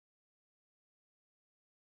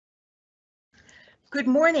Good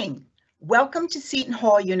morning. Welcome to Seton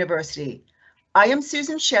Hall University. I am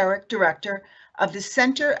Susan Scherreik, Director of the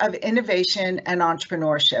Center of Innovation and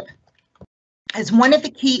Entrepreneurship. As one of the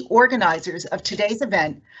key organizers of today's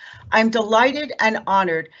event, I'm delighted and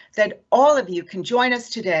honored that all of you can join us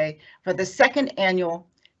today for the second annual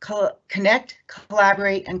Connect,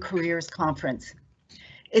 Collaborate, and Careers Conference.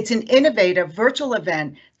 It's an innovative virtual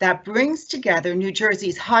event that brings together New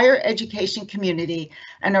Jersey's higher education community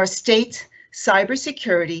and our state's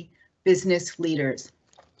cybersecurity business leaders.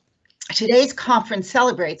 Today's conference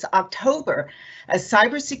celebrates October as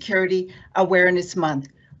Cybersecurity Awareness Month.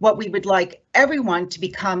 What we would like everyone to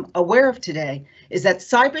become aware of today is that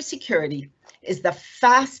cybersecurity is the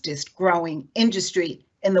fastest growing industry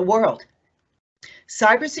in the world.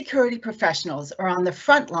 Cybersecurity professionals are on the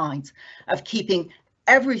front lines of keeping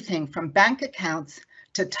everything from bank accounts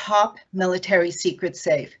to top military secrets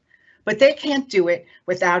safe, but they can't do it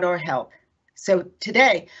without our help. So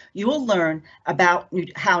today, you will learn about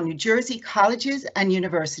how New Jersey colleges and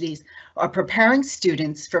universities are preparing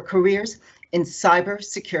students for careers in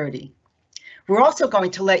cybersecurity. We're also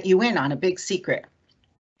going to let you in on a big secret.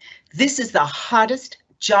 This is the hottest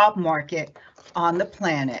job market on the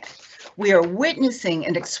planet. We are witnessing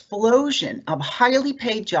an explosion of highly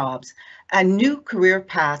paid jobs and new career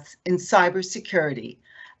paths in cybersecurity.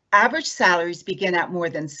 Average salaries begin at more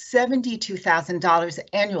than $72,000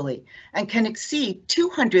 annually and can exceed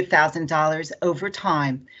 $200,000 over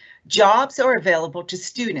time. Jobs are available to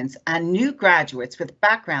students and new graduates with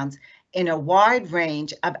backgrounds in a wide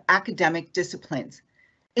range of academic disciplines.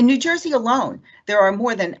 In New Jersey alone, there are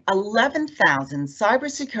more than 11,000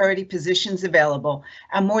 cybersecurity positions available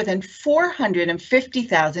and more than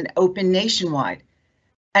 450,000 open nationwide.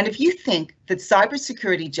 And if you think that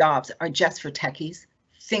cybersecurity jobs are just for techies,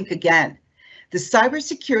 think again. The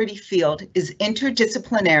cybersecurity field is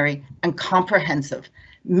interdisciplinary and comprehensive.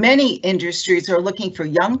 Many industries are looking for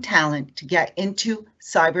young talent to get into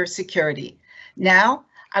cybersecurity. Now,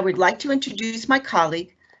 I would like to introduce my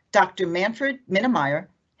colleague, Dr. Manfred Minimair,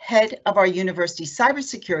 head of our university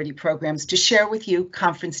cybersecurity programs, to share with you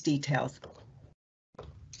conference details.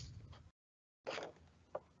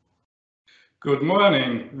 Good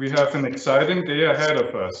morning. We have an exciting day ahead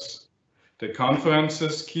of us. The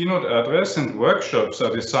conference's keynote address and workshops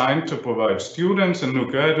are designed to provide students and new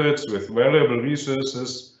graduates with valuable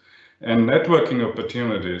resources and networking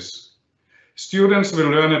opportunities. Students will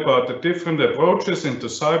learn about the different approaches into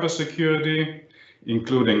cybersecurity,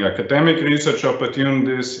 including academic research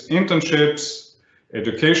opportunities, internships,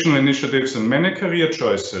 educational initiatives, and many career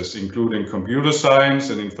choices, including computer science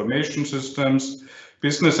and information systems,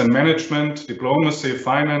 business and management, diplomacy,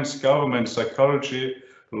 finance, government, psychology,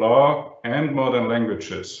 law, and modern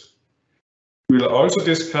languages. We'll also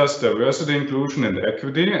discuss diversity, inclusion, and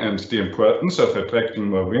equity, and the importance of attracting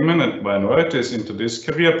more women and minorities into this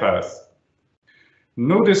career path.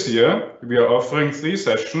 New this year, we are offering 3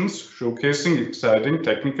 sessions showcasing exciting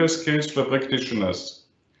technical skills for practitioners.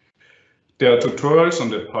 There are tutorials on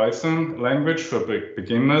the Python language for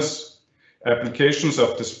beginners, applications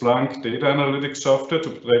of the Splunk data analytics software to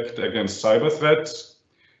protect against cyber threats,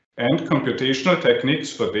 and computational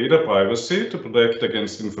techniques for data privacy to protect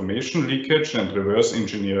against information leakage and reverse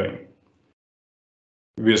engineering.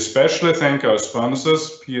 We especially thank our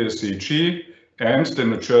sponsors, PSEG and the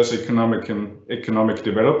New Jersey Economic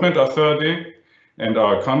Development Authority, and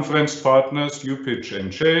our conference partners,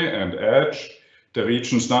 UPICH-NJ and EDGE, the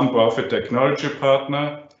region's nonprofit technology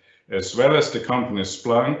partner, as well as the company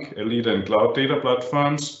Splunk, a leader in cloud data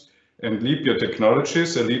platforms, and Leap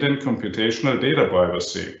Technologies, a leader in computational data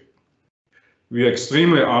privacy. We are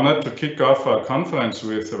extremely honored to kick off our conference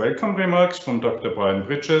with welcome remarks from Dr. Brian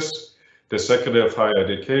Bridges, the Secretary of Higher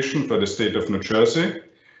Education for the state of New Jersey,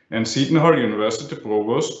 and Seton Hall University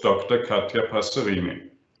Provost, Dr. Katia Passerini.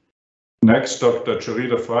 Next, Dr.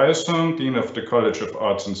 Georita Frierson, Dean of the College of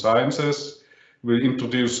Arts and Sciences, will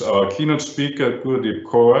introduce our keynote speaker, Gurdeep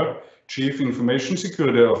Kaur, Chief Information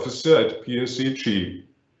Security Officer at PSEG.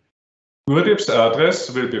 Gurdeep's address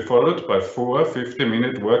will be followed by 4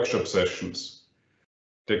 50-minute workshop sessions.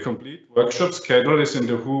 The complete workshop schedule is in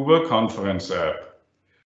the Hoover Conference app.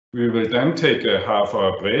 We will then take a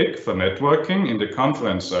half-hour break for networking in the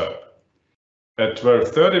conference app. At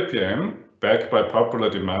 12:30 p.m., backed by popular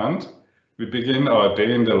demand, we begin our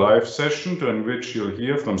Day in the Life session, during which you'll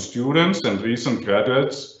hear from students and recent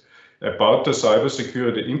graduates about the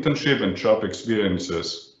cybersecurity internship and job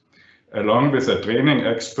experiences, along with a training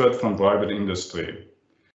expert from private industry.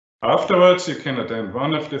 Afterwards, you can attend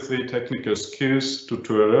one of the 3 technical skills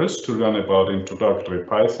tutorials to learn about introductory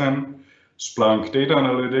Python, Splunk data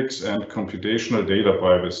analytics, and computational data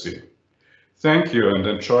privacy. Thank you and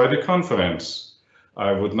enjoy the conference.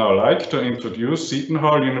 I would now like to introduce Seton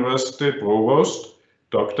Hall University Provost,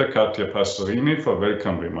 Dr. Katia Passerini, for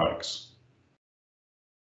welcome remarks.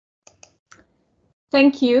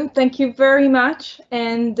 Thank you very much,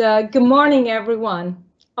 and good morning, everyone.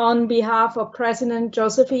 On behalf of President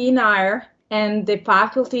Josephine Nair and the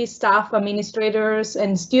faculty, staff, administrators,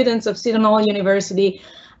 and students of Seton Hall University,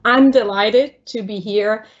 I'm delighted to be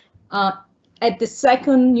here at the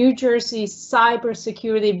second New Jersey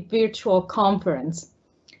Cybersecurity Virtual Conference.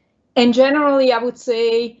 And generally, I would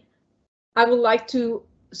say I would like to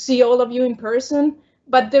see all of you in person,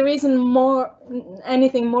 but there isn't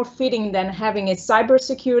anything more fitting than having a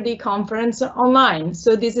cybersecurity conference online.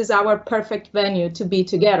 So this is our perfect venue to be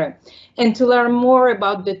together and to learn more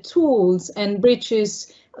about the tools and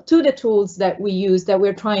breaches to the tools that we use that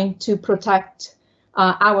we're trying to protect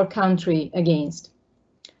our country against.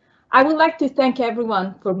 I would like to thank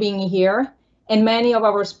everyone for being here, and many of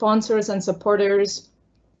our sponsors and supporters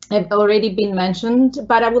have already been mentioned,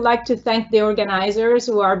 but I would like to thank the organizers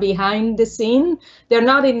who are behind the scene. They're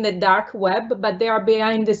not in the dark web, but they are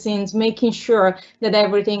behind the scenes, making sure that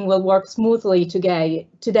everything will work smoothly today,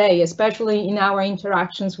 especially in our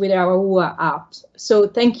interactions with our UA apps. So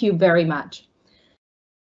thank you very much.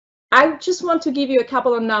 I just want to give you a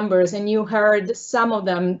couple of numbers, and you heard some of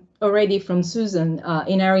them already from Susan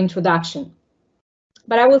in our introduction.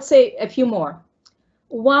 But I will say a few more.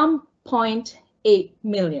 1.8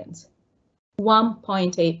 million.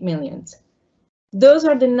 1.8 million. Those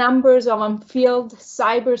are the numbers of unfilled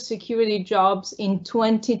cybersecurity jobs in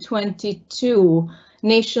 2022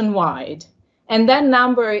 nationwide. And that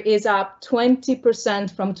number is up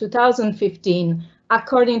 20% from 2015,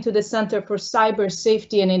 according to the Center for Cyber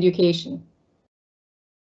Safety and Education.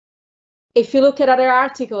 If you look at other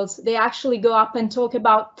articles, they actually go up and talk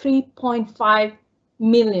about 3.5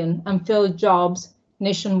 million unfilled jobs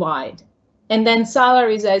nationwide. And then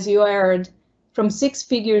salaries, as you heard, from 6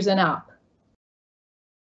 figures and up.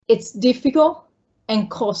 It's difficult and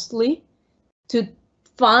costly to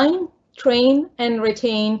find, train, and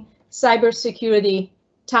retain cybersecurity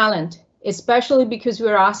talent, especially because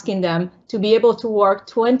we're asking them to be able to work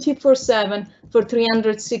 24/7 for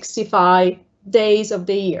 365 days of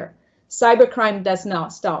the year. Cybercrime does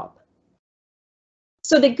not stop.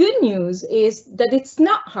 So the good news is that it's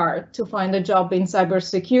not hard to find a job in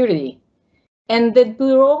cybersecurity. And the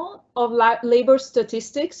Bureau of Labor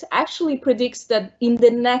Statistics actually predicts that in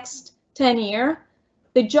the next 10 years,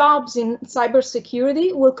 the jobs in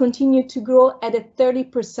cybersecurity will continue to grow at a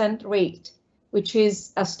 30% rate, which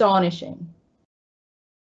is astonishing.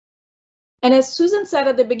 And as Susan said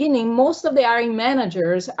at the beginning, most of the hiring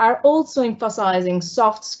managers are also emphasizing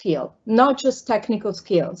soft skills, not just technical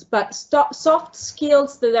skills, but soft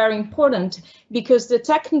skills that are important because the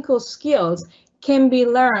technical skills can be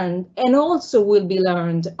learned and also will be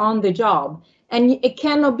learned on the job. And it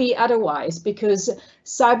cannot be otherwise because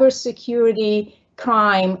cybersecurity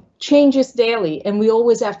crime changes daily and we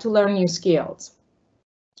always have to learn new skills.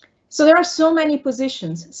 So there are so many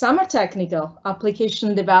positions. Some are technical,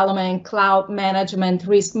 application development, cloud management,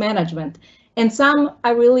 risk management, and some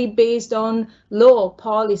are really based on law,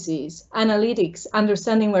 policies, analytics,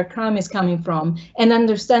 understanding where crime is coming from, and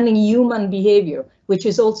understanding human behavior, which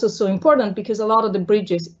is also so important because a lot of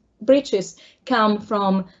the breaches come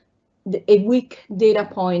from a weak data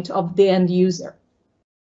point of the end user.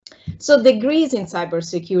 So degrees in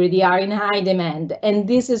cybersecurity are in high demand, and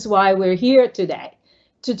this is why we're here today,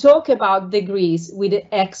 to talk about degrees with the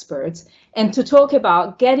experts and to talk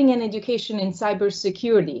about getting an education in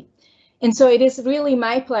cybersecurity. And so it is really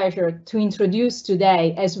my pleasure to introduce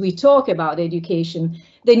today, as we talk about education,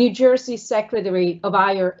 the New Jersey Secretary of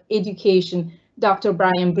Higher Education, Dr.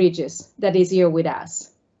 Brian Bridges, that is here with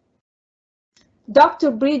us.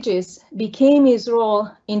 Dr. Bridges became his role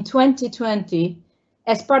in 2020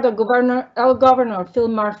 as part of Governor Phil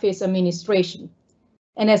Murphy's administration.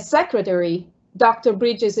 And as secretary, Dr.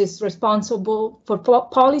 Bridges is responsible for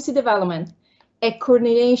policy development and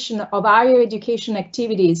coordination of higher education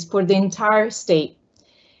activities for the entire state,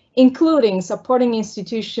 including supporting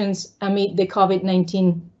institutions amid the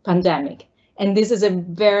COVID-19 pandemic. And this is a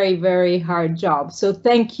very, very hard job. So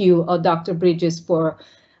thank you, Dr. Bridges, for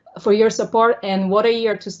your support, and what a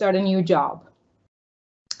year to start a new job.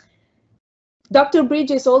 Dr.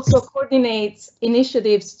 Bridges also coordinates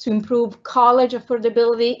initiatives to improve college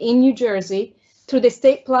affordability in New Jersey through the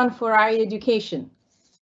State Plan for Higher Education,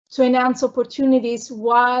 to enhance opportunities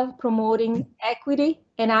while promoting equity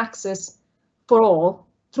and access for all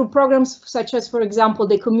through programs such as, for example,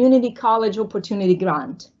 the Community College Opportunity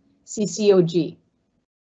Grant, CCOG.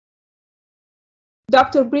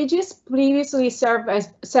 Dr. Bridges previously served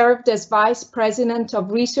as Vice President of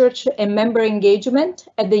Research and Member Engagement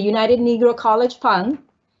at the United Negro College Fund,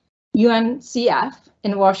 UNCF,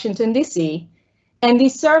 in Washington, D.C., and he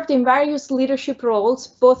served in various leadership roles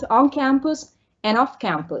both on campus and off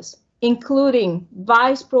campus, including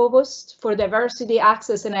Vice Provost for Diversity,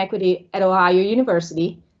 Access, and Equity at Ohio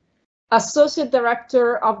University, Associate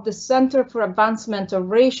Director of the Center for Advancement of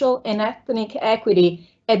Racial and Ethnic Equity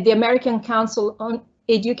at the American Council on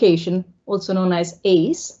Education, also known as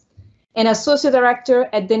ACE, and Associate Director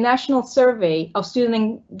at the National Survey of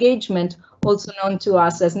Student Engagement, also known to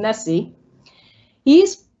us as NSSE. He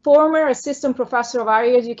is former Assistant Professor of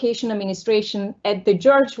Higher Education Administration at the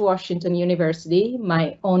George Washington University,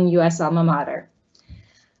 my own US alma mater.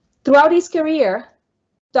 Throughout his career,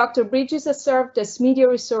 Dr. Bridges has served as media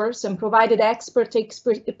resource and provided expert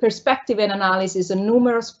perspective and analysis on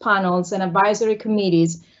numerous panels and advisory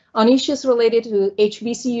committees on issues related to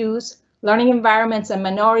HBCUs, learning environments and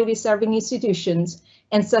minority serving institutions,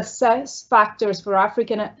 and success factors for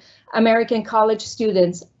African American college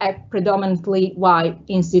students at predominantly white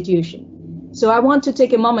institutions. So I want to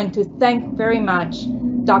take a moment to thank very much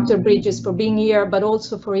Dr. Bridges for being here, but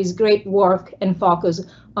also for his great work and focus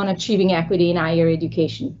on achieving equity in higher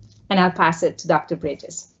education. And I'll pass it to Dr.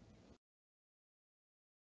 Bridges.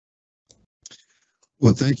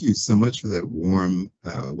 Well, thank you so much for that warm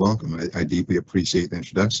welcome. I deeply appreciate the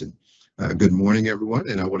introduction. Good morning, everyone,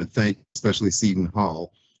 and I want to thank especially Seton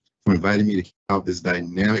Hall for inviting me to kick off this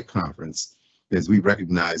dynamic conference as we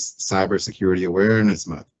recognize Cybersecurity Awareness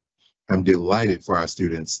Month. I'm delighted for our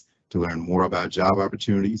students to learn more about job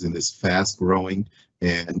opportunities in this fast-growing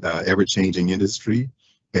and ever-changing industry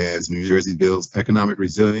as New Jersey builds economic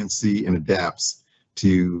resiliency and adapts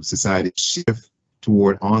to society's shift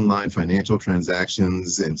toward online financial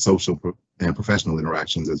transactions and social and professional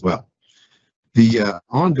interactions as well. The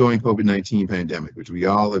ongoing COVID-19 pandemic, which we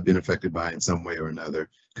all have been affected by in some way or another,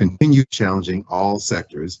 continues challenging all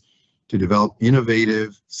sectors to develop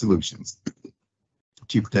innovative solutions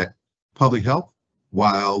to protect public health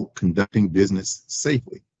while conducting business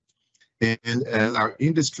safely. And as our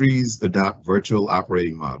industries adopt virtual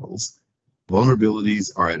operating models,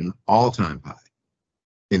 vulnerabilities are at an all-time high.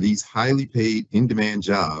 And these highly paid in-demand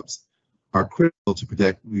jobs are critical to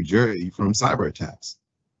protect New Jersey from cyber attacks.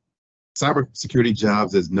 Cybersecurity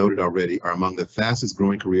jobs, as noted already, are among the fastest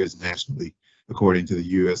growing careers nationally, according to the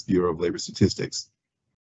U.S. Bureau of Labor Statistics.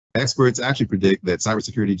 Experts actually predict that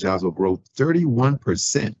cybersecurity jobs will grow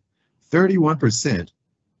 31%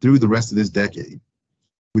 through the rest of this decade,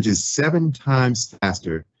 which is 7 times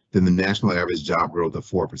faster than the national average job growth of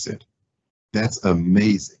 4%. That's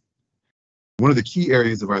amazing. One of the key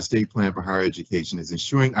areas of our state plan for higher education is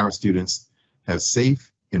ensuring our students have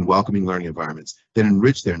safe and welcoming learning environments that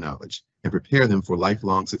enrich their knowledge and prepare them for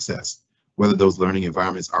lifelong success, whether those learning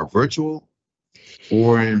environments are virtual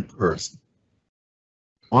or in person.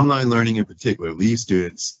 Online learning in particular leaves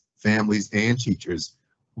students, families, and teachers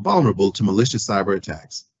vulnerable to malicious cyber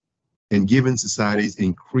attacks. And given society's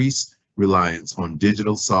increased reliance on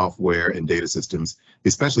digital software and data systems,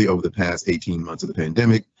 especially over the past 18 months of the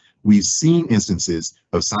pandemic, we've seen instances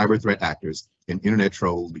of cyber threat actors and internet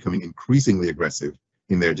trolls becoming increasingly aggressive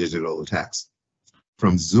in their digital attacks.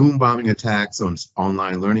 From Zoom bombing attacks on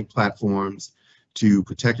online learning platforms to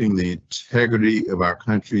protecting the integrity of our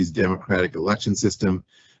country's democratic election system,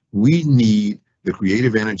 we need the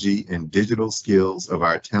creative energy and digital skills of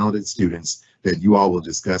our talented students that you all will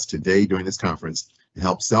discuss today during this conference to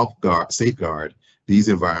help safeguard these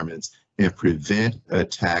environments and prevent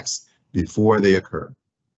attacks before they occur.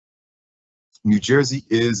 New Jersey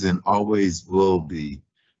is and always will be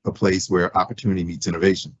a place where opportunity meets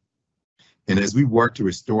innovation. And as we work to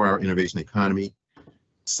restore our innovation economy,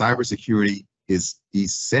 cybersecurity is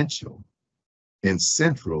essential and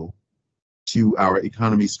central to our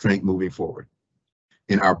economy's strength moving forward.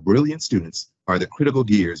 And our brilliant students are the critical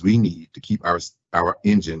gears we need to keep our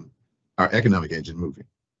economic engine moving.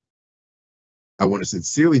 I want to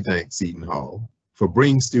sincerely thank Seton Hall for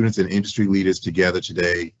bringing students and industry leaders together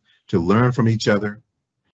today to learn from each other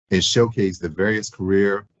and showcase the various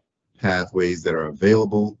career pathways that are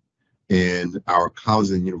available, and our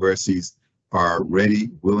colleges and universities are ready,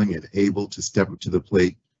 willing, and able to step up to the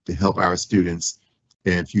plate to help our students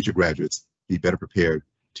and future graduates be better prepared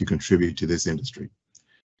to contribute to this industry.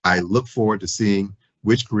 I look forward to seeing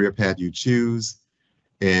which career path you choose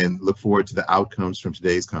and look forward to the outcomes from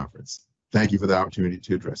today's conference. Thank you for the opportunity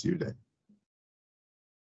to address you today.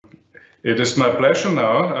 It is my pleasure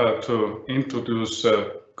now to introduce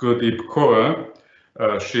Gurdeep Kaur.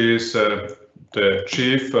 She is the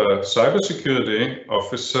Chief Cybersecurity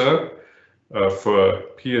Officer for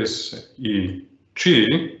PSEG,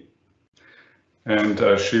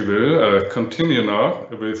 and she will continue now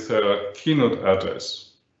with her keynote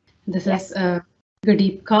address. This is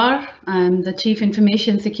Gurdeep Kaur. I'm the Chief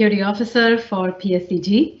Information Security Officer for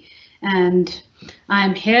PSEG, and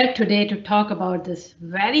I'm here today to talk about this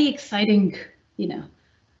very exciting,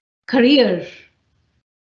 career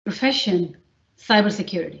profession,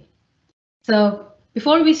 cybersecurity. So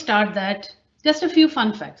before we start that, just a few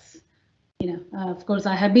fun facts. Of course,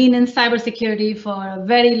 I have been in cybersecurity for a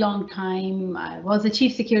very long time. I was a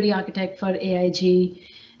chief security architect for AIG,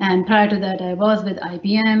 and prior to that, I was with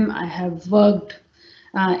IBM. I have worked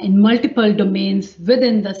in multiple domains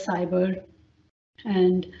within the cyber,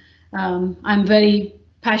 and I'm very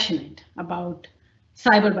passionate about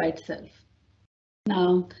cyber by itself.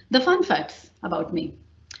 Now, the fun facts about me.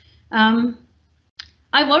 I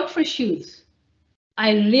work for shoes.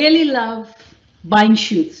 I really love buying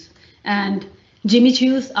shoes, and Jimmy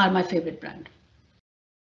Choos are my favorite brand.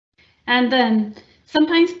 And then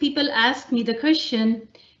sometimes people ask me the question,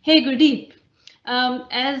 hey Gurdeep,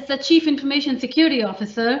 as the Chief Information Security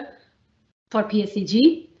Officer for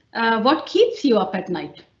PSEG, what keeps you up at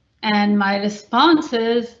night? And my response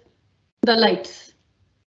is the lights,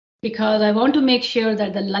 because I want to make sure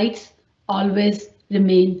that the lights always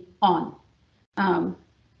remain on,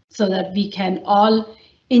 so that we can all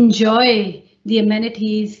enjoy the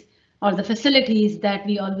amenities or the facilities that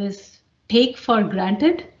we always take for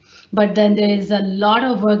granted. But then there is a lot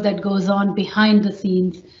of work that goes on behind the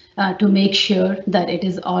scenes to make sure that it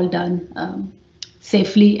is all done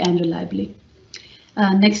safely and reliably.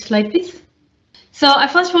 Next slide, please. So I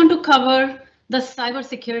first want to cover the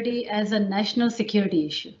cybersecurity as a national security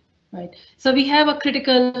issue, right? So we have a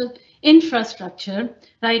critical infrastructure,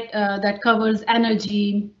 right, that covers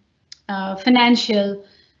energy, financial,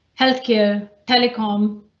 healthcare,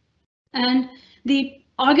 telecom, and the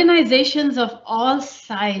organizations of all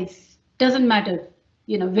size, doesn't matter,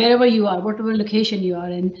 wherever you are, whatever location you are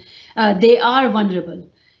in, they are vulnerable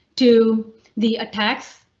to the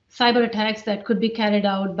attacks, cyber attacks that could be carried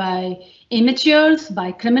out by amateurs,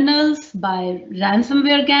 by criminals, by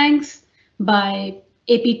ransomware gangs, by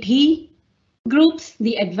APT groups,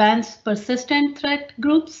 the advanced persistent threat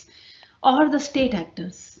groups, or the state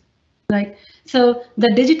actors, right? So the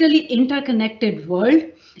digitally interconnected world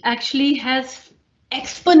actually has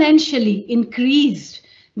exponentially increased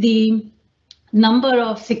the number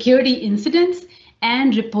of security incidents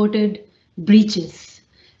and reported breaches.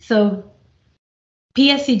 So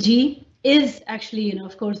PSEG is actually,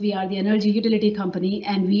 of course, we are the energy utility company,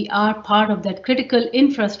 and we are part of that critical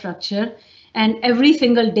infrastructure. And every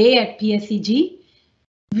single day at PSEG,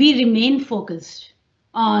 we remain focused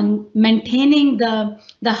on maintaining the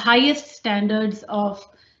highest standards of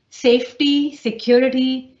safety,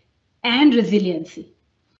 security, and resiliency.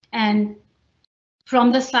 And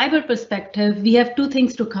from the cyber perspective, we have two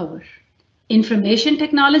things to cover: information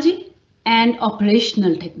technology and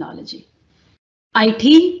operational technology.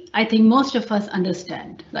 IT, I think most of us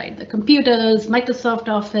understand, right? The computers, Microsoft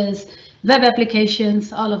Office, web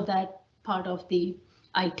applications, all of that part of the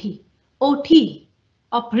IT. OT,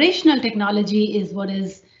 operational technology, is what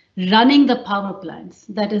is running the power plants,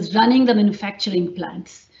 that is running the manufacturing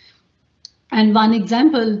plants. And one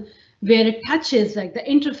example where it touches, like the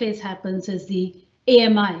interface happens, is the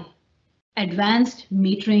AMI, Advanced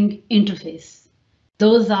Metering Interface.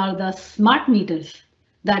 Those are the smart meters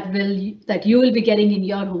that you will be getting in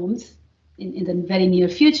your homes in the very near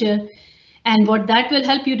future. And what that will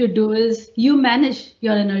help you to do is you manage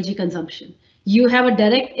your energy consumption. You have a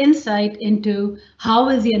direct insight into how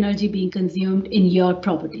is the energy being consumed in your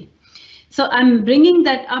property. So I'm bringing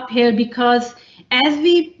that up here because as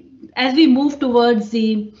we move towards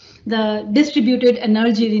the distributed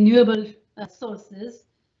energy renewable sources,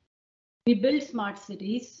 we build smart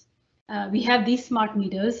cities. We have these smart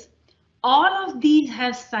meters. All of these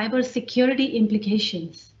have cybersecurity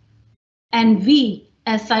implications. And we,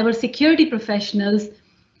 as cybersecurity professionals,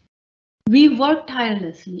 we work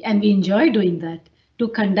tirelessly, and we enjoy doing that, to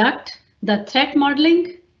conduct the threat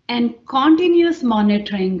modeling and continuous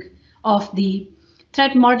monitoring of the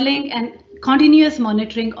threat modeling and continuous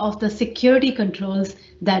monitoring of the security controls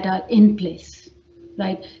that are in place,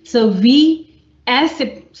 right? So we, as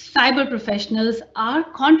cyber professionals, are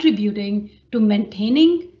contributing to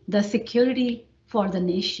maintaining the security for the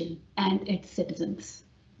nation and its citizens.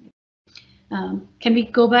 Can we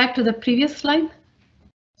go back to the previous slide?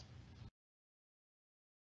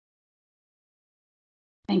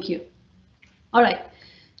 Thank you. All right,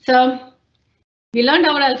 so we learned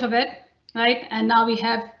our alphabet, right? And now we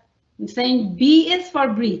have saying B is for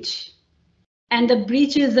breach. And the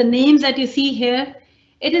breaches, the names that you see here,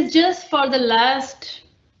 it is just for the last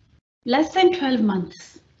less than 12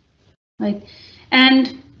 months, right?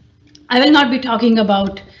 And I will not be talking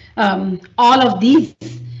about all of these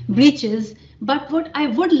breaches, but what I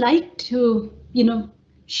would like to,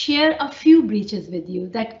 share a few breaches with you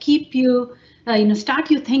that keep you, start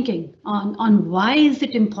you thinking on why is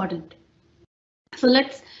it important. So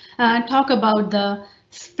let's talk about the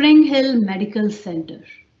Spring Hill Medical Center.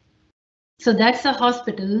 So that's a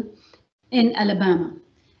hospital in Alabama,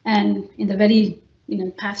 and in the very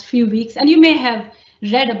past few weeks, and you may have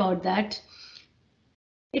read about that,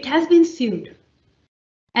 it has been sued,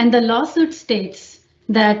 and the lawsuit states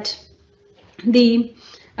that the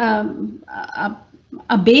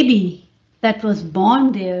a baby that was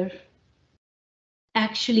born there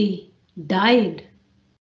actually died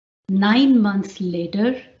 9 months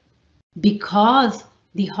later because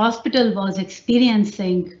the hospital was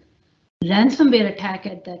experiencing ransomware attack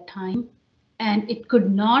at that time, and it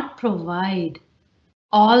could not provide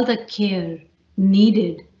all the care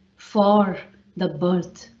needed for the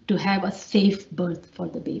birth, to have a safe birth for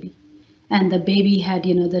the baby. And the baby had,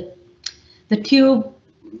 the tube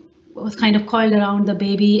was kind of coiled around the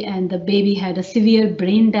baby, and the baby had a severe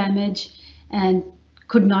brain damage and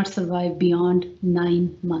could not survive beyond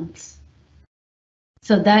 9 months.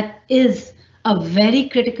 So that is a very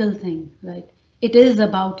critical thing, right? It is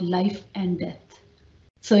about life and death.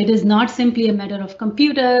 So it is not simply a matter of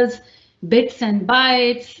computers, bits and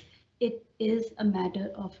bytes. It is a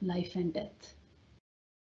matter of life and death.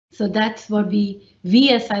 So that's what we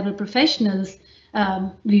as cyber professionals,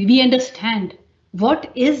 we understand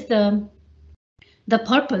what is the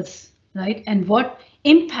purpose, right? And what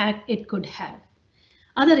impact it could have.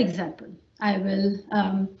 Other example I will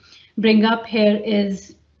bring up here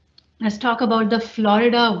is, let's talk about the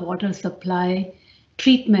Florida water supply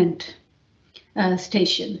treatment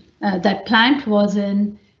station. That plant was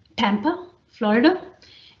in Tampa, Florida.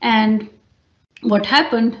 And what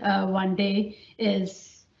happened one day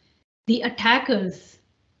is the attackers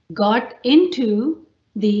got into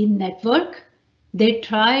the network. They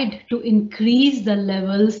tried to increase the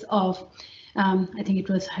levels of, I think it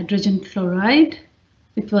was hydrogen fluoride.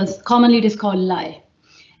 It was commonly it is called LYE,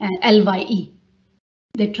 LYE.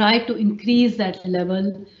 They tried to increase that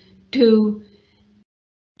level to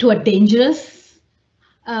a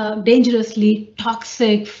dangerously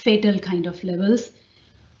toxic, fatal kind of levels.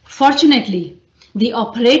 Fortunately, the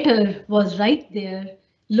operator was right there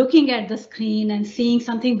looking at the screen and seeing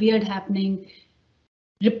something weird happening,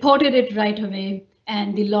 reported it right away,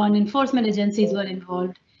 and the law enforcement agencies were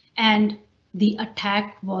involved, and the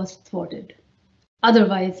attack was thwarted.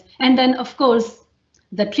 Otherwise, and then of course,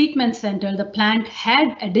 the treatment center, the plant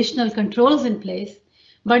had additional controls in place,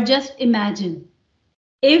 but just imagine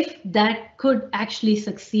if that could actually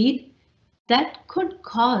succeed, that could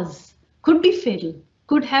be fatal,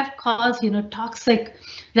 could have caused, toxic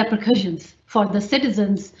repercussions for the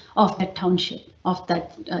citizens of that township, of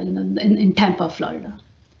that, in Tampa, Florida.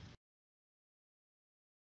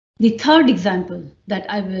 The third example that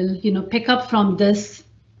I will, pick up from this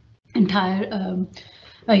entire,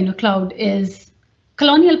 cloud is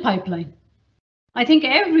Colonial Pipeline. I think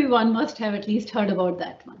everyone must have at least heard about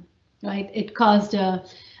that one, right? It caused a,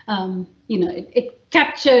 it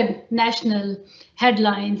captured national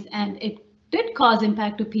headlines, and it did cause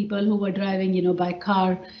impact to people who were driving, by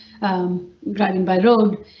car, driving by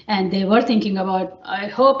road, and they were thinking about, I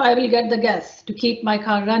hope I will get the gas to keep my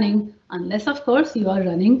car running, unless of course you are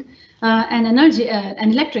running an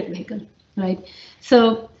electric vehicle, right?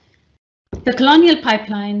 So the Colonial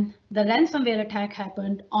Pipeline, the ransomware attack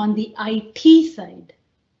happened on the IT side,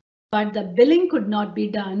 but the billing could not be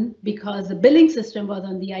done because the billing system was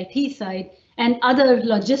on the IT side, and other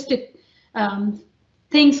logistic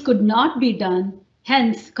things could not be done.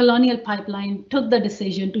 Hence, Colonial Pipeline took the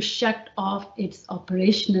decision to shut off its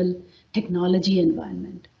operational technology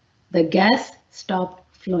environment. The gas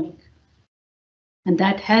stopped flowing, and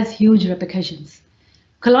that has huge repercussions.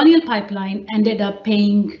 Colonial Pipeline ended up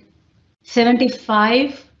paying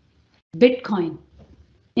 75 Bitcoin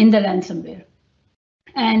in the ransomware.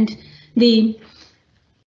 And the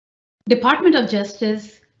Department of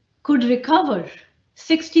Justice could recover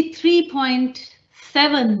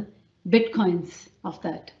 63.7 Bitcoins of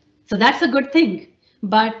that. So that's a good thing,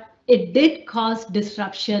 but it did cause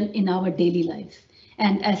disruption in our daily lives.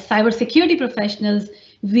 And as cybersecurity professionals,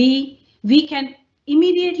 we can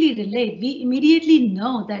immediately relate. We immediately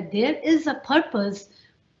know that there is a purpose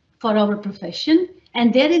for our profession,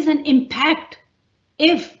 and there is an impact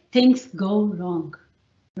if things go wrong,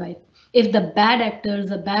 right? If the bad actors,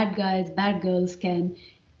 the bad guys, bad girls can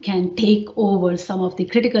can take over some of the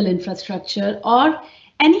critical infrastructure or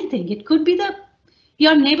anything. It could be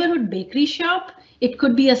your neighborhood bakery shop, it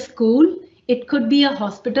could be a school, it could be a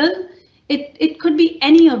hospital, it could be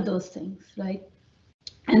any of those things, right?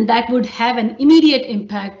 And that would have an immediate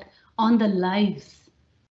impact on the lives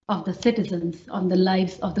of the citizens, on the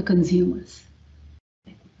lives of the consumers.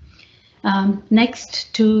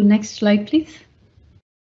 Next slide, please.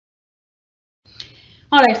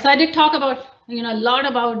 All right, so I did talk about, a lot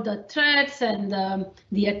about the threats and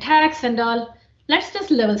the attacks and all. Let's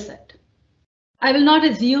just level set. I will not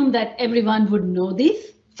assume that everyone would know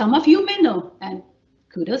these. Some of you may know, and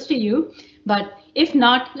kudos to you. But if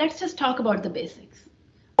not, let's just talk about the basics.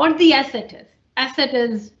 What the asset is. Asset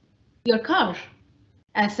is your car.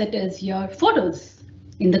 Asset is your photos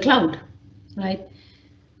in the cloud, right?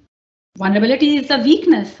 Vulnerability is a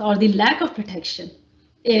weakness or the lack of protection.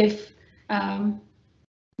 If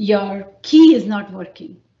your key is not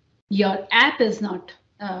working, your app is not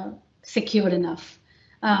secure enough.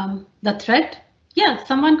 The threat, yeah,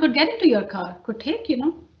 someone could get into your car, could take,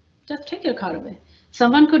 just take your car away.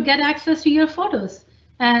 Someone could get access to your photos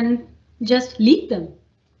and just leak them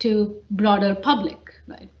to broader public,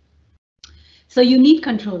 right? So you need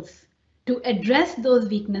controls to address those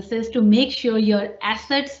weaknesses, to make sure your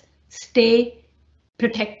assets stay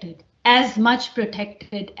protected, as much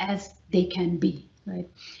protected as they can be, right?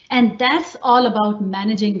 And that's all about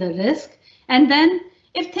managing the risk. And then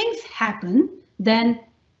if things happen, then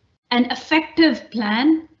an effective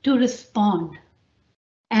plan to respond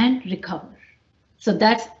and recover. So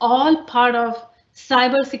that's all part of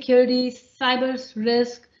cybersecurity, cyber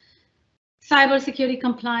risk, cybersecurity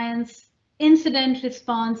compliance, incident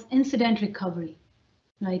response, incident recovery,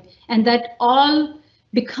 right? And that all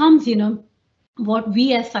becomes, what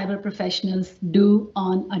we as cyber professionals do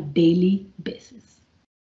on a daily basis.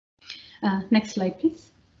 Next slide,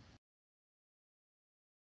 please.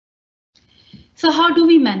 So how do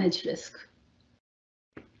we manage risk?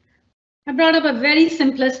 I brought up a very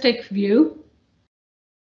simplistic view.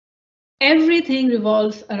 Everything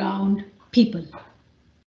revolves around people.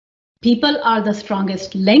 People are the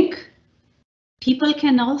strongest link. People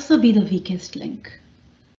can also be the weakest link.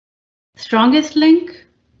 Strongest link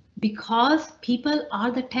because people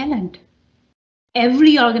are the talent.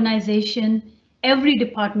 Every organization, every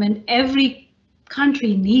department, every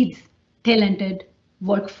country needs talented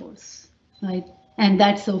workforce, right? And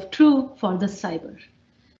that's so true for the cyber.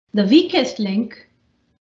 The weakest link,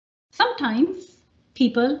 sometimes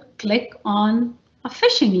people click on a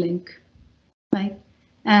phishing link, right?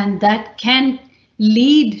 And that can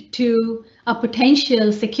lead to a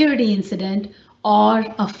potential security incident or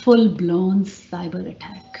a full-blown cyber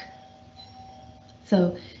attack.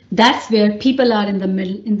 So that's where people are in the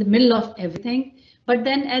middle of everything. But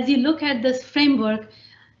then as you look at this framework,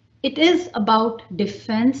 it is about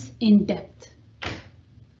defense in depth.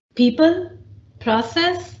 People,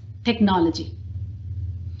 process, technology,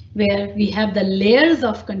 where we have the layers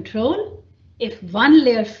of control. If one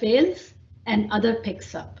layer fails, another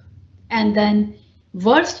picks up. And then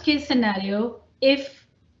worst case scenario, if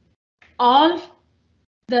all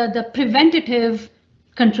the preventative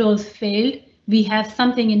controls failed, we have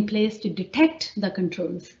something in place to detect the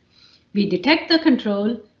controls. We detect the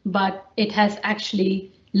control, but it has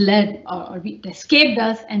actually led or escaped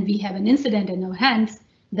us and we have an incident in our hands,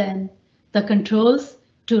 then the controls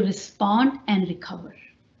to respond and recover.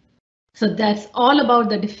 So that's all about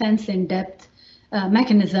the defense in depth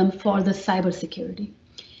mechanism for the cybersecurity.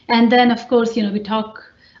 And then of course,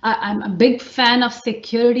 I'm a big fan of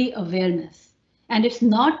security awareness. And it's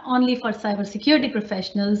not only for cybersecurity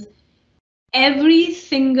professionals, every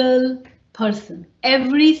single person,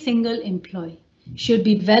 every single employee should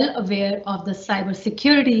be well aware of the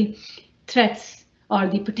cybersecurity threats or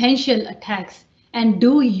the potential attacks and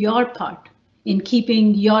do your part in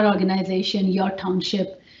keeping your organization, your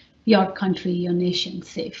township, your country, your nation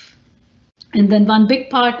safe. And then one big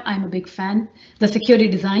part, I'm a big fan, the security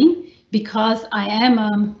design, because I am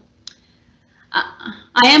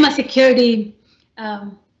a security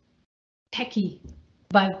techie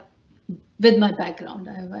with my background.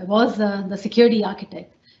 I was the security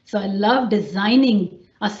architect. So I love designing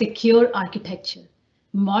a secure architecture,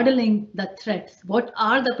 modeling the threats. What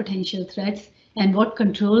are the potential threats and what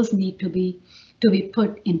controls need to be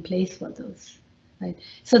put in place for those, right?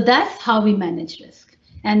 So that's how we manage risk.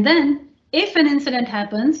 And then if an incident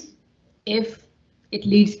happens, if it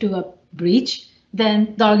leads to a breach,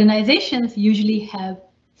 then the organizations usually have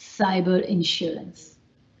cyber insurance,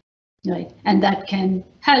 right? And that can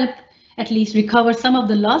help at least recover some of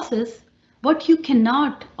the losses. What you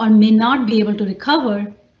cannot or may not be able to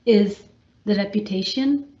recover is the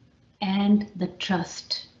reputation and the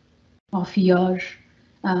trust of your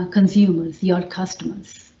consumers, your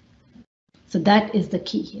customers. So that is the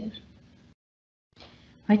key here.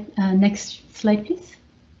 Right, next slide, please.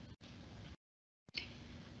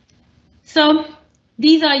 So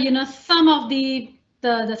these are, some of the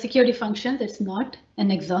security functions. It's not an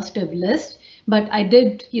exhaustive list, but I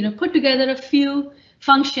did, put together a few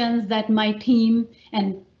functions that my team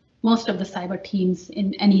and most of the cyber teams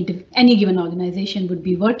in any given organization would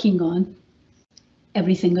be working on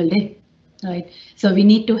every single day, right? So we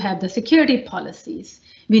need to have the security policies.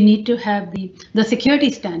 We need to have the security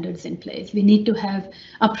standards in place. We need to have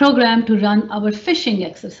a program to run our phishing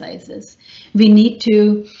exercises. We need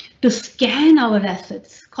to scan our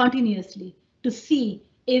assets continuously to see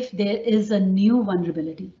if there is a new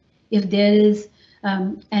vulnerability, if there is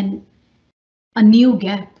a new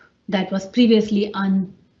gap that was previously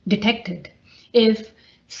undetected, if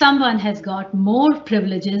someone has got more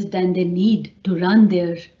privileges than they need to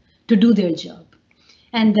do their job.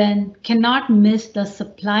 And then cannot miss the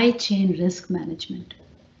supply chain risk management.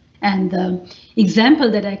 And the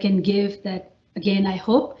example that I can give that, again, I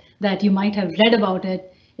hope that you might have read about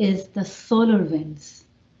it, is the SolarWinds.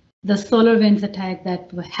 The SolarWinds attack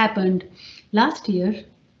that happened last year,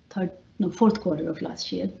 fourth quarter of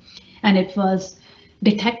last year. And it was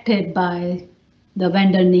detected by the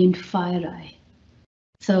vendor named FireEye.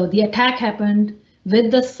 So the attack happened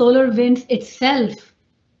with the SolarWinds itself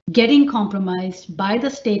getting compromised by the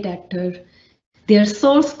state actor. Their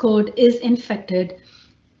source code is infected.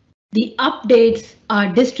 The updates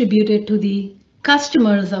are distributed to the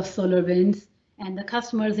customers of SolarWinds, and the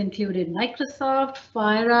customers included Microsoft,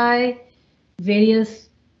 FireEye, various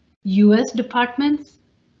US departments,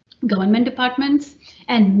 government departments,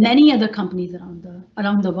 and many other companies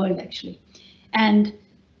around the world, actually. And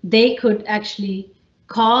they could actually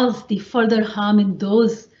cause the further harm in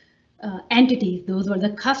those entities. Those were the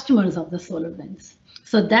customers of the SolarWinds.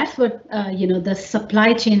 So that's what, the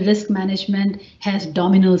supply chain risk management has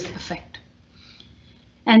dominoes effect.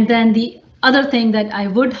 And then the other thing that I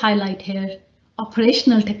would highlight here,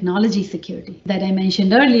 operational technology security that I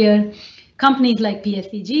mentioned earlier. Companies like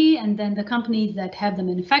PSEG, and then the companies that have the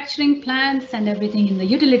manufacturing plants and everything in the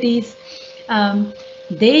utilities,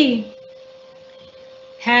 they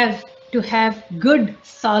have to have good,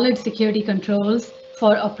 solid security controls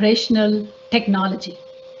for operational technology.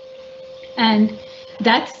 And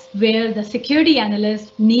that's where the security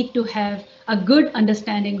analysts need to have a good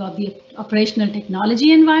understanding of the operational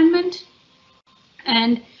technology environment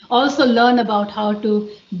and also learn about how to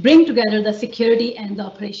bring together the security and the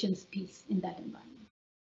operations piece in that environment.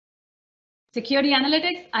 Security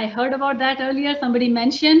analytics, I heard about that earlier. Somebody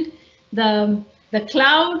mentioned the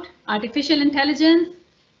cloud, artificial intelligence,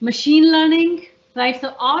 machine learning, right?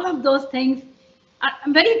 So all of those things,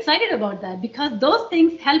 I'm very excited about that because those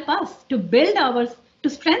things help us to build to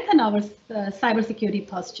strengthen our cybersecurity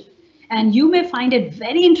posture. And you may find it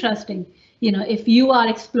very interesting, if you are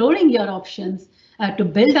exploring your options to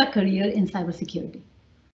build a career in cybersecurity.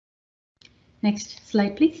 Next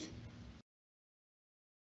slide, please.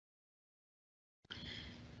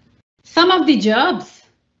 Some of the jobs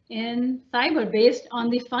in cyber based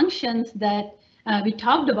on the functions that we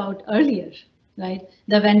talked about earlier, right?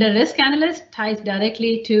 The vendor risk analyst ties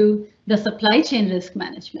directly to the supply chain risk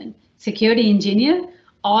management. Security engineer,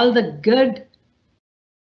 all the good,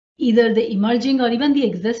 either the emerging or even the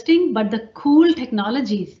existing, but the cool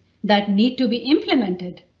technologies that need to be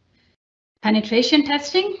implemented. Penetration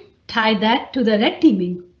testing, tie that to the red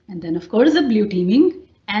teaming, and then of course the blue teaming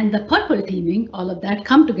and the purple teaming, all of that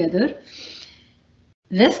come together.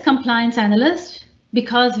 Risk compliance analyst,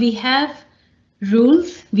 because we have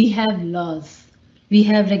rules, we have laws, we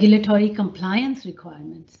have regulatory compliance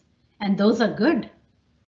requirements, and those are good,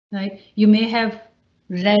 right? You may have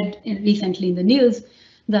read recently in the news,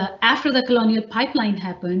 after the Colonial Pipeline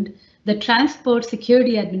happened, the Transport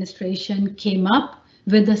Security Administration came up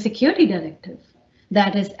with a security directive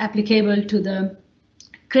that is applicable to the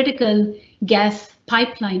critical gas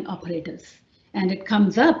pipeline operators. And it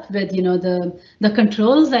comes up with, the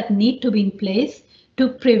controls that need to be in place to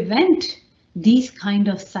prevent these kind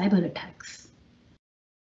of cyber attacks.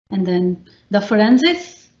 And then the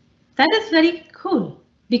forensics, that is very cool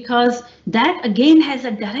because that again has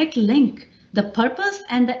a direct link, the purpose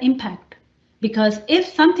and the impact. Because if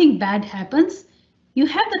something bad happens, you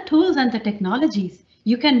have the tools and the technologies.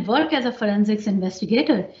 You can work as a forensics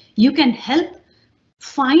investigator. You can help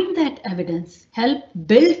find that evidence, help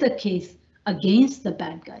build the case against the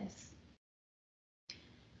bad guys.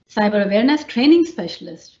 Cyber awareness training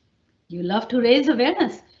specialist. You love to raise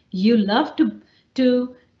awareness. You love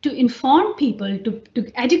to to inform people,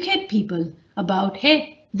 to educate people about,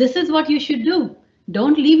 hey, this is what you should do.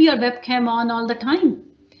 Don't leave your webcam on all the time.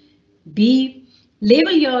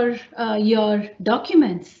 Label your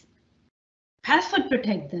documents, password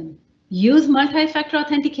protect them, use multi-factor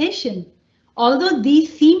authentication. Although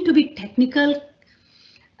these seem to be technical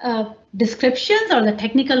descriptions or the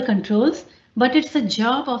technical controls, but it's a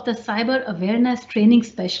job of the cyber awareness training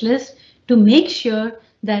specialist to make sure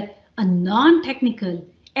that a non-technical,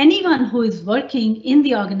 anyone who is working in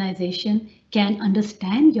the organization can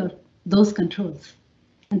understand those controls.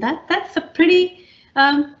 And that's a pretty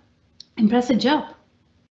impressive job.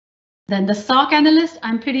 Then the SOC analyst,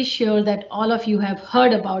 I'm pretty sure that all of you have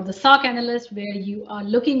heard about the SOC analyst, where you are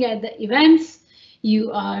looking at the events,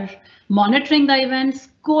 you are monitoring the events,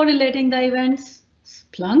 correlating the events.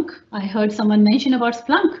 Splunk, I heard someone mention about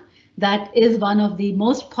Splunk. That is one of the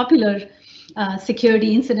most popular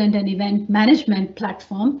security incident and event management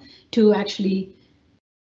platform to actually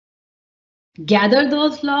gather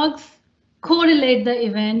those logs, correlate the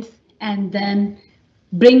events, and then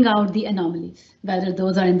bring out the anomalies, whether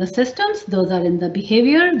those are in the systems, those are in the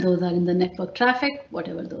behavior, those are in the network traffic,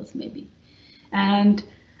 whatever those may be. And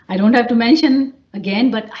I don't have to mention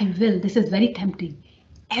again, but I will. This is very tempting.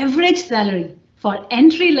 Average salary for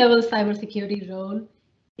entry-level cybersecurity role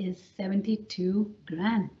is 72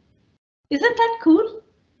 grand. Isn't that cool?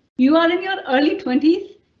 You are in your early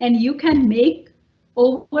 20s and you can make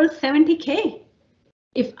over 70K.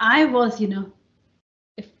 If I was,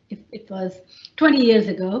 if it was 20 years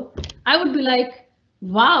ago, I would be like,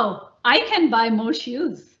 wow, I can buy more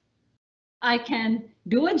shoes. I can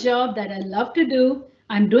do a job that I love to do.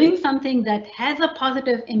 I'm doing something that has a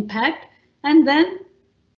positive impact. And then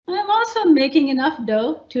I'm also making enough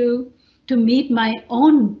dough to meet my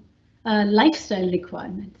own lifestyle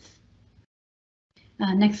requirements.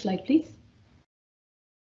 Next slide, please.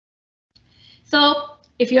 So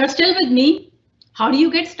if you're still with me, how do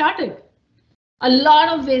you get started? A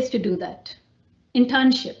lot of ways to do that.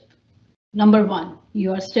 Internship. Number one,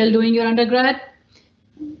 you are still doing your undergrad.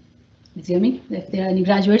 Assuming if there are any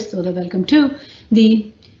graduates, so they're welcome too.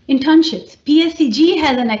 The internships. PSEG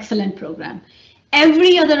has an excellent program.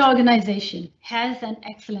 Every other organization has an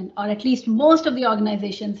excellent, or at least most of the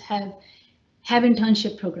organizations have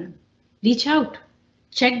internship program. Reach out,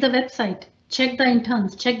 check the website, check the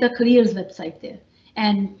interns, check the careers website there,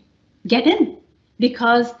 and get in,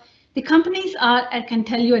 because the companies are, I can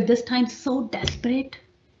tell you at this time, so desperate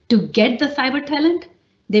to get the cyber talent.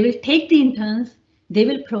 They will take the interns, they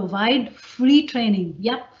will provide free training.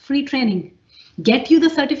 Yep, free training. Get you the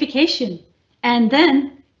certification and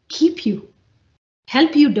then keep you,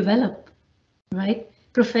 help you develop, right?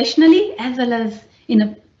 Professionally as well as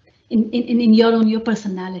in your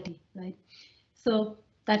personality, right? So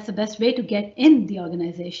that's the best way to get in the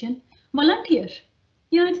organization. Volunteer.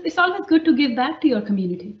 It's always good to give back to your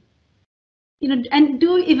community. And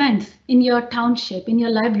do events in your township, in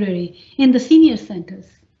your library, in the senior centers.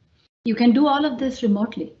 You can do all of this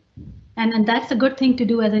remotely. And that's a good thing to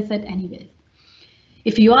do, as I said, anyways.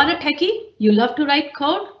 If you are a techie, you love to write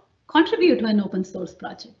code, contribute to an open source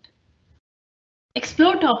project.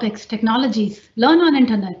 Explore topics, technologies, learn on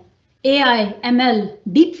internet, AI, ML,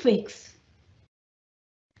 deepfakes,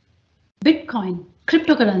 Bitcoin,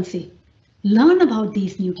 cryptocurrency. Learn about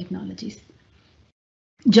these new technologies.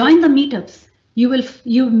 Join the meetups.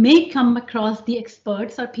 You may come across the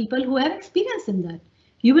experts or people who have experience in that.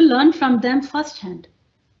 You will learn from them firsthand.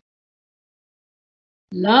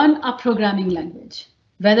 Learn a programming language.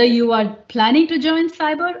 Whether you are planning to join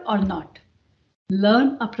cyber or not,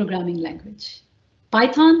 learn a programming language.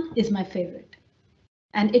 Python is my favorite,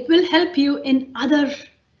 and it will help you in other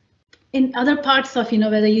parts of,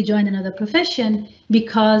 whether you join another profession,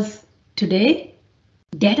 because today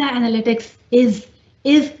data analytics is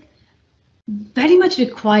very much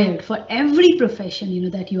required for every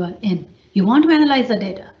profession, that you are in. You want to analyze the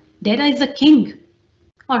data. Data is the king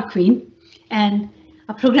or queen, and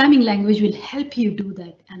a programming language will help you do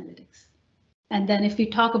that analytics. And then if we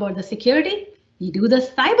talk about the security, you do the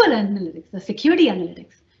cyber analytics, the security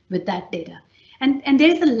analytics with that data. And there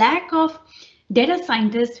is a lack of data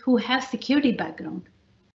scientists who have security background.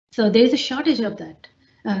 So there is a shortage of that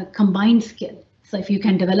combined skill. So if you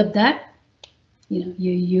can develop that,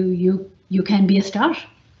 you can be a star.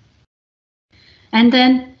 And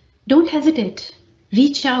then don't hesitate.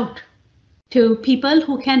 Reach out to people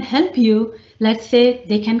who can help you. Let's say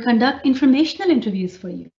they can conduct informational interviews for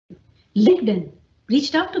you. LinkedIn,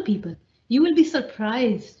 reached out to people. You will be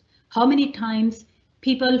surprised how many times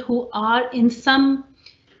people who are in some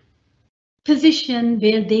position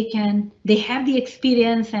where they have the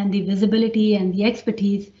experience and the visibility and the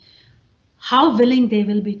expertise, how willing they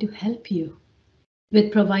will be to help you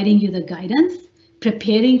with providing you the guidance,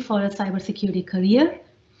 preparing for a cybersecurity career,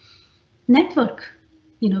 network,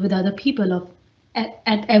 with other people at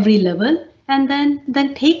every level, and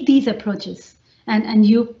then take these approaches, and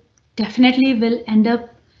you definitely will end up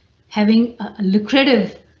having a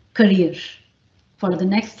lucrative career for the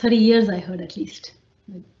next 30 years, I heard, at least.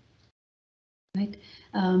 Right.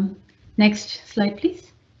 Next slide,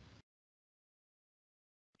 please.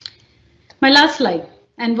 My last slide,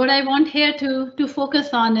 and what I want here to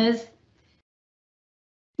focus on is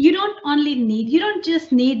you don't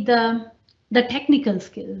just need the technical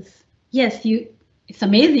skills. Yes, it's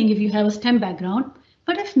amazing if you have a STEM background,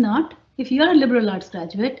 but if not, if you are a liberal arts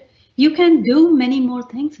graduate, you can do many more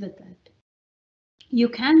things with that. You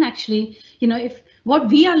can actually, if what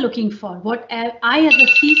we are looking for, what I as a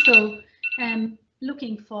CISO am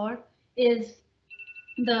looking for is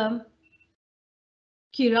the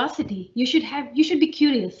curiosity. You should be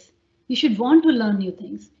curious. You should want to learn new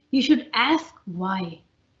things. You should ask why.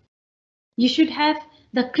 You should have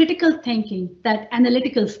the critical thinking, that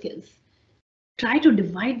analytical skills. Try to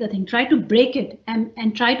divide the thing, try to break it,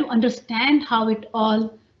 and try to understand how it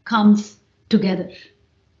all comes together.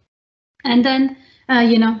 And then,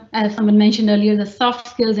 as someone mentioned earlier, the soft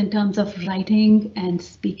skills in terms of writing and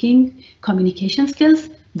speaking, communication skills,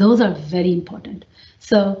 those are very important.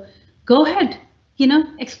 So go ahead,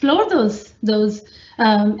 explore those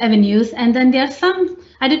avenues. And then there are some,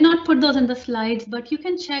 I did not put those in the slides, but you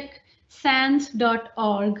can check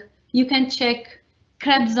sans.org. You can check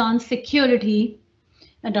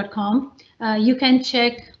krebsonsecurity.com. You can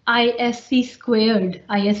check isc2.org,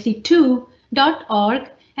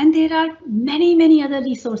 and there are many other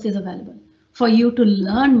resources available for you to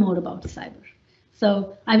learn more about cyber.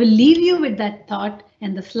 So I will leave you with that thought,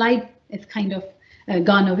 and the slide is kind of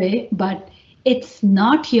gone away, but it's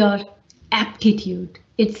not your aptitude,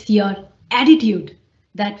 it's your attitude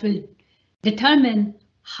that will determine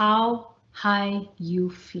how high you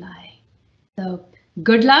fly. So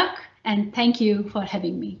good luck, and thank you for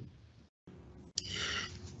having me.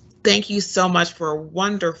 Thank you so much for a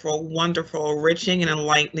wonderful, enriching and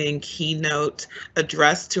enlightening keynote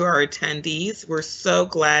address to our attendees. We're so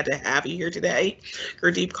glad to have you here today,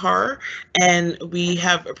 Gurdeep Kaur, and we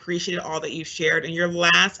have appreciated all that you shared. And your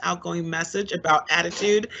last outgoing message about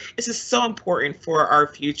attitude is just so important for our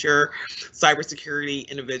future cybersecurity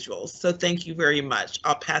individuals. So thank you very much.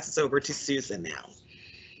 I'll pass this over to Susan now.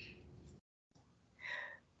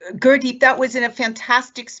 Gurdeep, that was a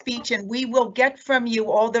fantastic speech, and we will get from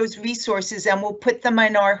you all those resources and we'll put them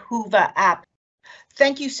in our Whova app.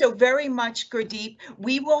 Thank you so very much, Gurdeep.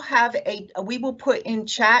 We will put in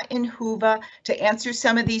chat in Whova to answer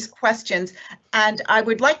some of these questions. And I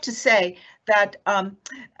would like to say that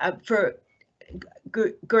for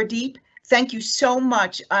Gurdeep, thank you so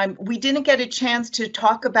much. We didn't get a chance to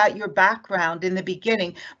talk about your background in the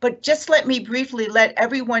beginning, but just let me briefly let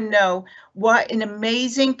everyone know what an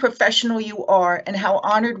amazing professional you are and how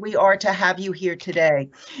honored we are to have you here today.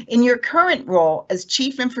 In your current role as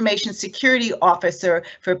Chief Information Security Officer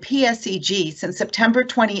for PSEG since September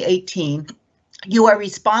 2018, you are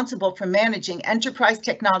responsible for managing enterprise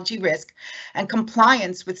technology risk and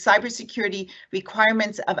compliance with cybersecurity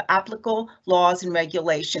requirements of applicable laws and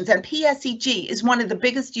regulations. And PSEG is one of the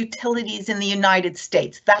biggest utilities in the United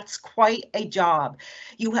States. That's quite a job.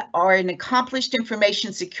 You are an accomplished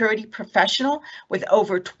information security professional with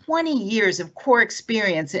over 20 years of core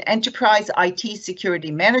experience in enterprise IT security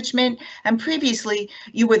management. And previously,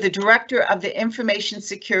 you were the director of the information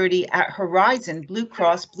security at Horizon Blue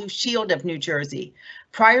Cross Blue Shield of New Jersey.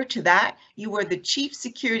 Prior to that, you were the Chief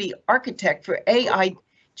Security Architect for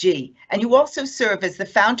AIG, and you also serve as the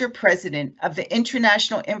founder president of the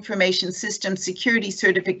International Information Systems Security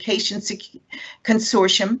Certification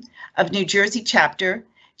Consortium of New Jersey chapter,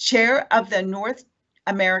 chair of the North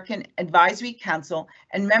American Advisory Council,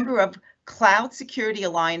 and member of Cloud Security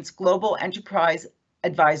Alliance Global Enterprise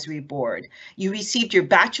Advisory Board. You received your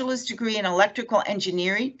bachelor's degree in electrical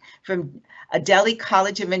engineering from Delhi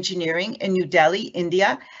College of Engineering in New Delhi,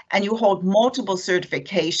 India, and you hold multiple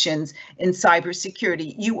certifications in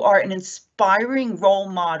cybersecurity. You are an inspiring role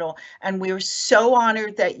model, and we are so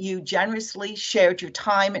honored that you generously shared your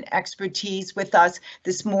time and expertise with us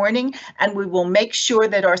this morning, and we will make sure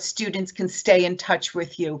that our students can stay in touch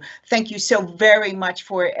with you. Thank you so very much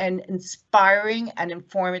for an inspiring and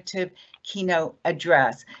informative keynote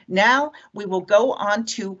address. Now we will go on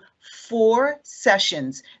to 4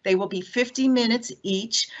 sessions. They will be 50 minutes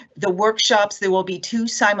each. The workshops, there will be 2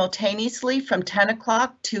 simultaneously from 10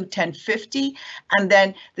 o'clock to 10:50, and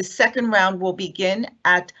then the second round will begin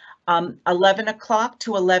at 11 o'clock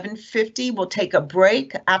to 11:50. We'll take a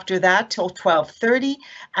break after that till 12:30,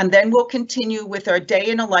 and then we'll continue with our day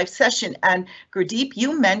in a life session. And Gurdeep,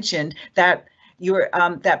 you mentioned that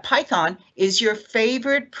that Python is your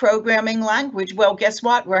favorite programming language. Well, guess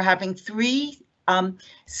what? We're having 3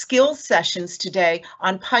 skills sessions today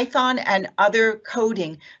on Python and other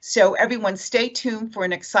coding. So everyone stay tuned for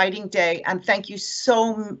an exciting day. And thank you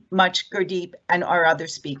so much, Gurdeep, and our other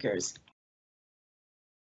speakers.